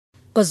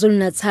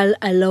KwaZulu-Natal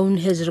alone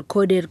has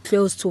recorded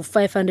close to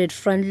 500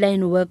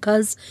 frontline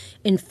workers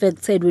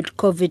infected with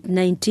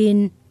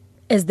COVID-19.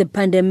 As the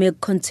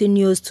pandemic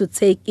continues to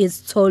take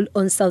its toll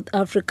on South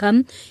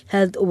Africa,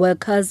 health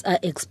workers are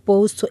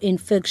exposed to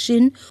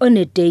infection on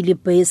a daily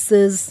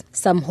basis.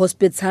 Some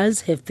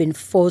hospitals have been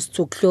forced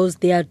to close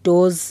their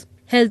doors.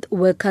 Health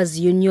Workers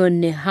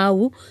Union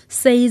NEHAWU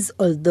says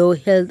although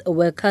health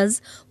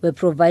workers were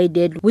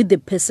provided with the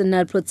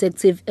personal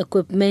protective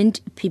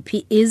equipment,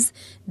 PPEs,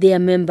 their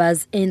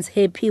members aren't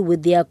happy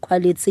with their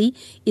quality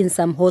in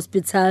some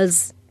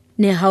hospitals.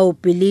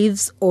 NEHAWU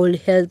believes all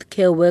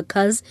healthcare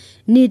workers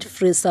need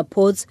free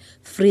support,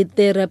 free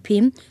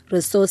therapy,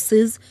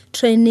 resources,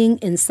 training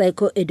and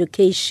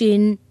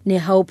psychoeducation.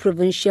 NEHAWU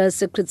Provincial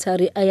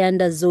Secretary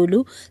Ayanda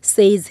Zulu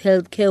says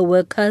healthcare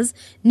workers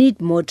need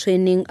more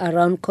training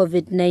around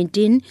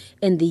COVID-19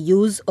 and the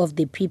use of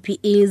the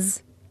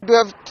PPEs. We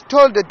have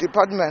told the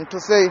department to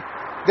say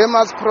they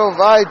must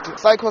provide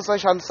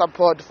psychosocial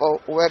support for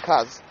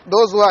workers,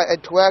 those who are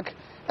at work,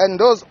 and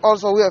those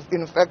also who have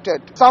been infected.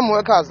 Some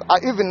workers are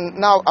even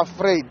now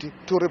afraid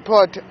to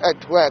report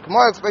at work,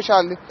 more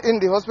especially in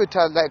the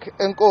hospital like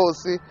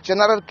Nkosi,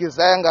 General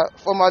Gizenga,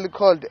 formerly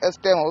called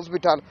Estengo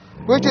Hospital,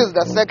 which is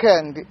the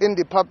second in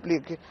the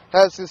public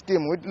health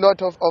system with a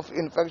lot of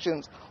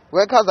infections.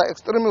 Workers are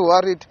extremely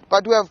worried,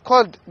 but we have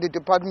called the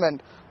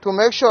department to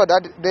make sure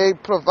that they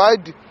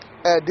provide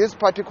this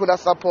particular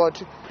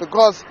support,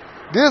 because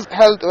these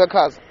health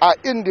workers are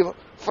in the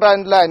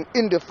front line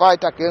in the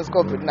fight against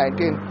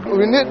COVID-19.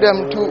 We need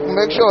them to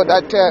make sure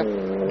that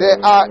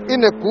they are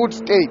in a good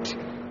state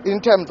in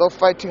terms of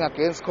fighting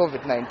against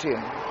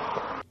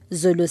COVID-19.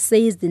 Zulu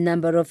says the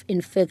number of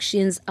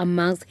infections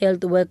amongst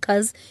health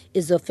workers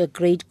is of a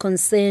great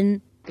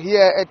concern.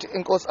 Here at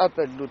Nkosi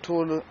Albert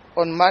Luthuli,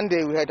 on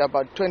Monday we had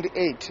about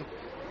 28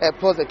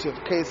 positive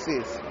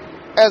cases.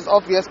 As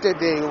of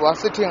yesterday, we were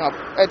sitting up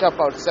at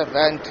about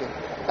 70,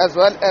 as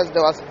well as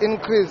there was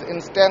increase in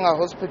Stenger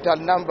Hospital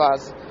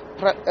numbers.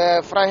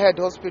 Vryheid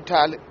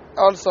Hospital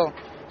also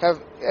have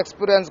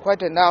experienced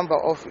quite a number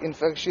of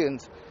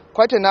infections.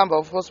 Quite a number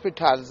of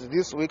hospitals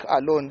this week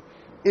alone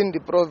in the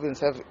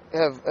province have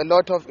a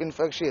lot of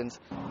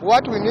infections.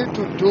 What we need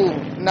to do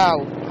now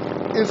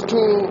is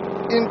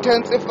to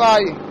intensify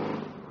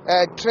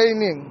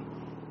training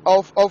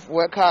of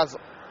workers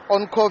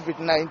on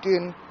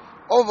COVID-19.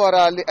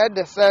 Overall, at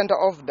the center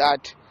of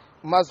that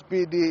must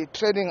be the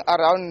training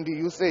around the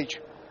usage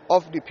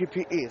of the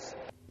PPEs.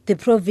 The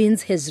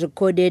province has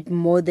recorded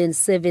more than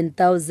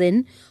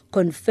 7,000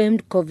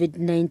 confirmed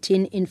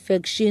COVID-19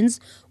 infections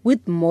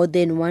with more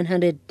than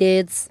 100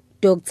 deaths.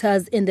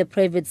 Doctors in the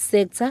private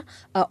sector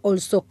are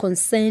also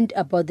concerned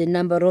about the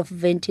number of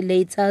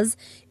ventilators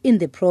in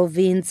the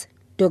province.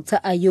 Dr.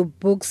 Ayub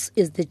Books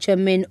is the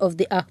chairman of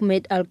the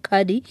Ahmed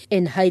Al-Qadi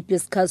and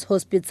Hibiscus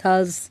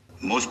hospitals.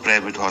 Most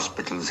private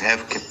hospitals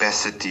have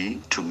capacity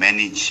to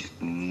manage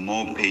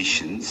more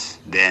patients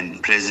than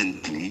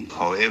presently.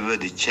 However,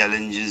 the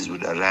challenges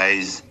would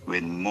arise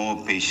when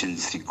more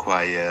patients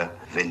require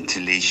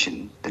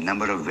ventilation. The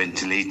number of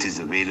ventilators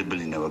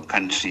available in our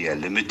country are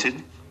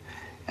limited,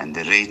 and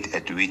the rate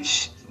at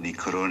which the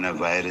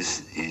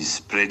coronavirus is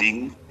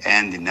spreading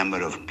and the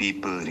number of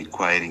people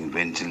requiring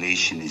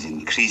ventilation is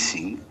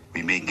increasing.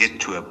 We may get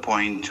to a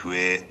point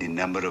where the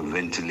number of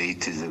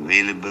ventilators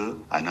available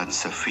are not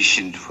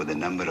sufficient for the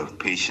number of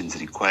patients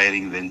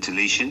requiring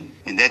ventilation.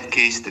 In that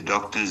case, the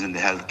doctors and the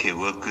healthcare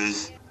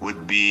workers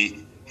would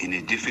be in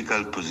a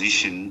difficult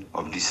position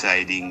of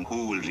deciding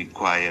who will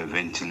require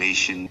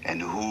ventilation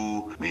and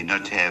who may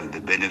not have the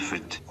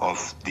benefit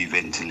of the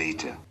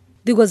ventilator.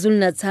 The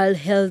KwaZulu-Natal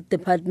Health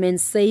Department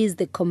says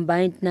the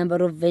combined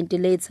number of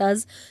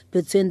ventilators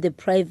between the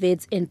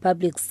private and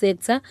public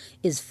sector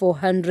is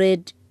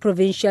 400.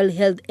 Provincial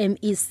Health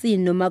MEC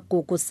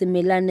Nomagugu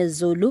Simelane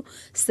Zulu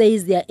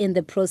says they are in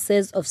the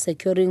process of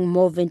securing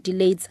more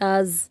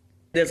ventilators.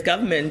 As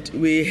government,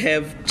 we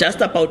have just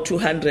about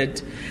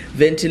 200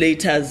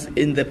 ventilators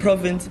in the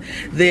province.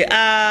 There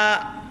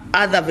are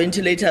other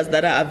ventilators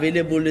that are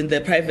available in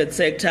the private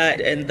sector,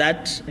 and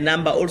that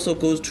number also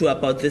goes to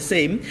about the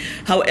same.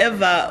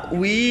 However,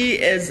 we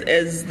as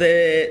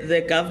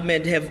the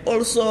government have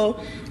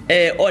also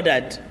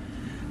ordered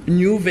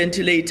new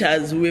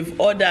ventilators. We've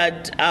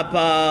ordered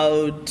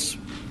about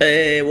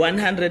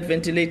 100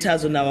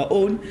 ventilators on our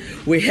own.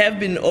 We have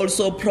been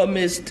also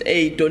promised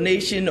a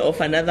donation of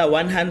another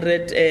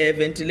 100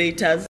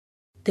 ventilators.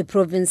 The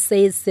province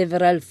says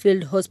several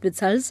field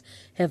hospitals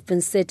have been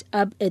set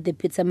up at the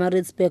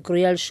Pietermaritzburg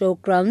Royal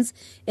Showgrounds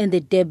and the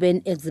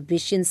Durban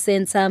Exhibition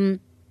Centre.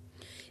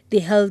 The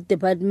Health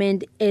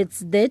Department adds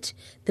that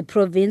the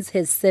province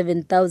has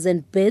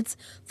 7,000 beds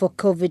for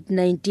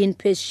COVID-19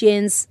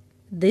 patients.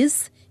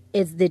 This,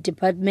 as the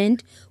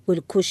department,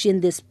 will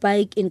cushion the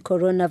spike in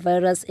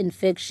coronavirus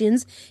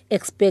infections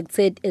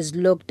expected as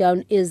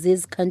lockdown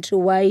eases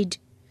countrywide.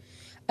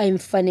 I'm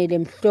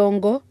Fanele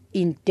Mhlongo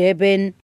in Durban.